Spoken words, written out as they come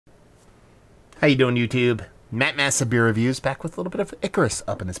How you doing, YouTube? Matt Massa Beer Reviews back with a little bit of Icarus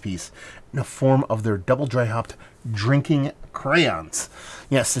up in his piece in the form of their double dry hopped drinking crayons.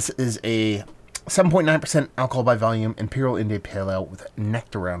 Yes, this is a 7.9% alcohol by volume Imperial India Pale Ale with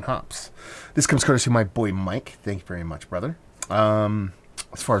nectar-round hops. This comes courtesy of my boy Mike. Thank you very much, brother.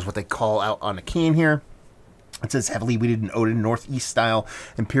 As far as what they call out on the can here, it says heavily wheated and oated Northeast style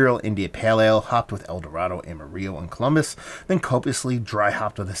Imperial India Pale Ale, hopped with El Dorado, Amarillo, and Columbus, then copiously dry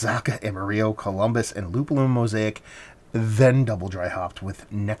hopped with Azacca, Amarillo, Columbus, and Lupulin Mosaic, then double dry hopped with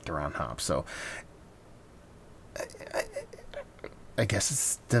Nectaron hops. So, I guess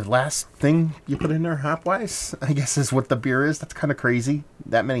it's the last thing you put in there hop-wise, I guess is what the beer is. That's kind of crazy.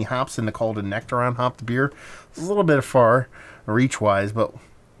 That many hops and to call it a Nectaron hopped beer. It's a little bit far reach-wise, but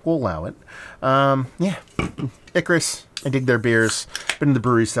we'll allow it. Yeah, Icarus, I dig their beers. Been to the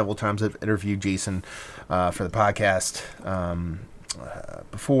brewery several times. I've interviewed Jason for the podcast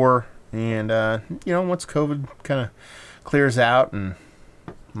before. And, you know, once COVID kind of clears out and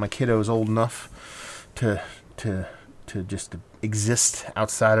my kiddo is old enough to just exist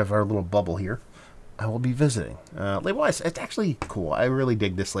outside of our little bubble here, I will be visiting. Label-wise, it's actually cool. I really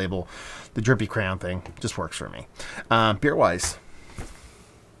dig this label. The drippy crayon thing just works for me. Beer-wise,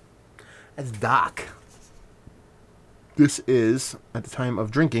 as Doc, this is, at the time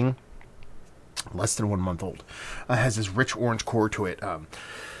of drinking, less than 1 month old. It has this rich orange core to it.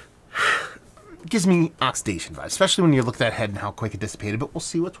 Gives me oxidation vibes, especially when you look at that head and how quick it dissipated. But we'll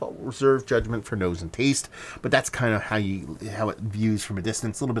see what's what. We'll reserve judgment for nose and taste. But that's kind of how it views from a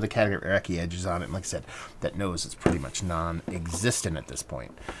distance. A little bit of khaki edges on it. And like I said, that nose is pretty much non-existent at this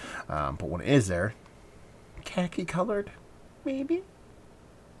point. But when it is there, khaki colored, maybe.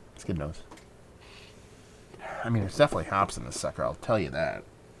 It's a good nose. I mean, there's definitely hops in this sucker, I'll tell you that.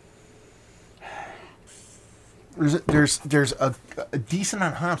 There's a decent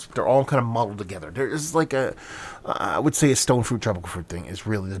amount of hops, but they're all kind of muddled together. There's like I would say a stone fruit, tropical fruit thing is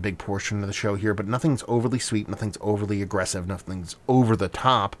really the big portion of the show here, but nothing's overly sweet, nothing's overly aggressive, nothing's over the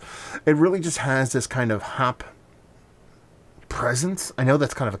top. It really just has this kind of hop presence. I know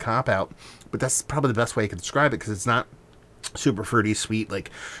that's kind of a cop-out, but that's probably the best way I could describe it, because it's not super fruity, sweet, like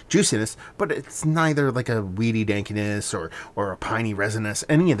juiciness, but it's neither like a weedy dankiness or a piney resinous,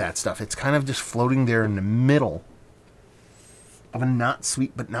 any of that stuff. It's kind of just floating there in the middle of a not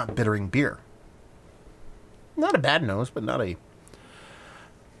sweet but not bittering beer. Not a bad nose, but not a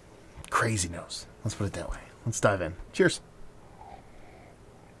crazy nose. Let's put it that way. Let's dive in. Cheers.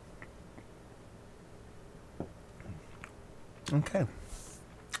 Okay.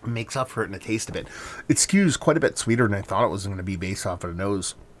 Makes up for it in the taste a bit. It skews quite a bit sweeter than I thought it was going to be based off of the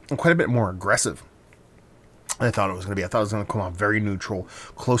nose, and quite a bit more aggressive than I thought it was going to be. I thought it was going to come off very neutral,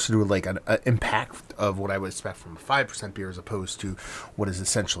 closer to like an impact of what I would expect from a 5% beer as opposed to what is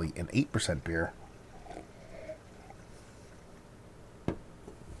essentially an 8% beer.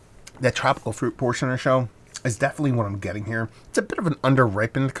 That tropical fruit portion of the show is definitely what I'm getting here. It's a bit of an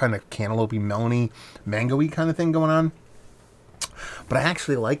under-ripened kind of cantaloupe-y, melony, mango-y kind of thing going on. But I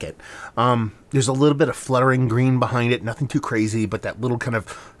actually like it. There's a little bit of fluttering green behind it. Nothing too crazy, but that little kind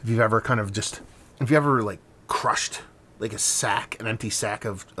of, if you've ever like crushed like an empty sack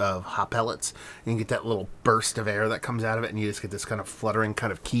of hop pellets, and you get that little burst of air that comes out of it, and you just get this kind of fluttering,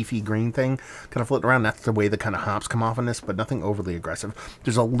 kind of keefy green thing kind of floating around. That's the way the kind of hops come off on this, but nothing overly aggressive.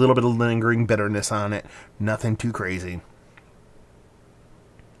 There's a little bit of lingering bitterness on it. Nothing too crazy.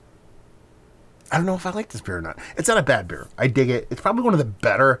 I don't know if I like this beer or not. It's not a bad beer. I dig it. It's probably one of the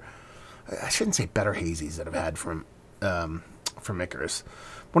better, I shouldn't say better hazies that I've had from Icarus.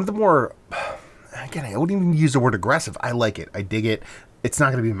 One of the more, again, I wouldn't even use the word aggressive. I like it. I dig it. It's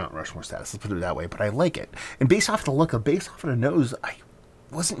not going to be Mount Rushmore status, let's put it that way, but I like it. And based off the look, based off of the nose, I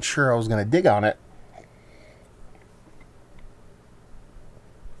wasn't sure I was going to dig on it.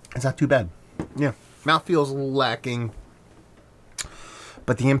 It's not too bad. Yeah. Mouth feels lacking,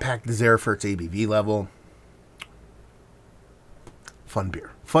 but the impact is there for its ABV level. Fun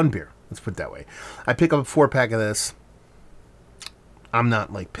beer. Fun beer. Let's put it that way. I pick up a 4-pack of this. I'm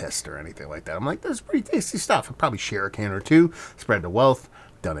not like pissed or anything like that. I'm like, this is pretty tasty stuff. I'll probably share a can or two. Spread the wealth.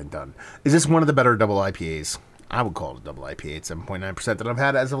 Done and done. Is this one of the better double IPAs? I would call it a double IPA at 7.9% that I've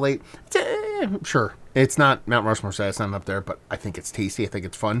had as of late. Sure. It's not Mount Rushmore status. It's not up there, but I think it's tasty. I think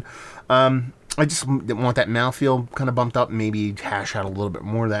it's fun. I just want that mouthfeel kind of bumped up, maybe hash out a little bit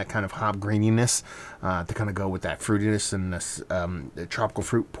more of that kind of hop graininess to kind of go with that fruitiness and this the tropical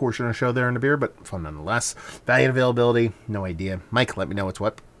fruit portion of the show there in the beer, but fun nonetheless. Value and availability, no idea. Mike, let me know what's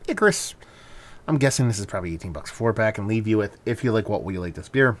what. Icarus, I'm guessing this is probably 18 bucks 4-pack, and leave you with, if you like what will you like this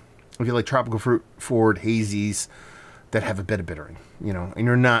beer. If you like tropical fruit forward hazies, that have a bit of bittering, you know, and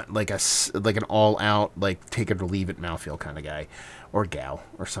you're not like like an all-out, like, take it or leave it mouthfeel kind of guy or gal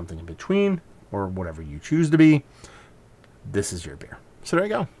or something in between or whatever you choose to be. This is your beer. So there you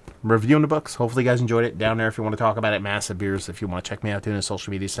go. Reviewing the books. Hopefully you guys enjoyed it. Down there if you want to talk about it. Massive Beers if you want to check me out doing the social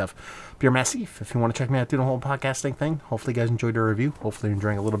media stuff. Beer Massive if you want to check me out doing the whole podcasting thing. Hopefully you guys enjoyed the review. Hopefully you're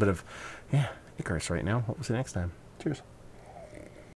enjoying a little bit of, Icarus right now. What was the next time? Cheers.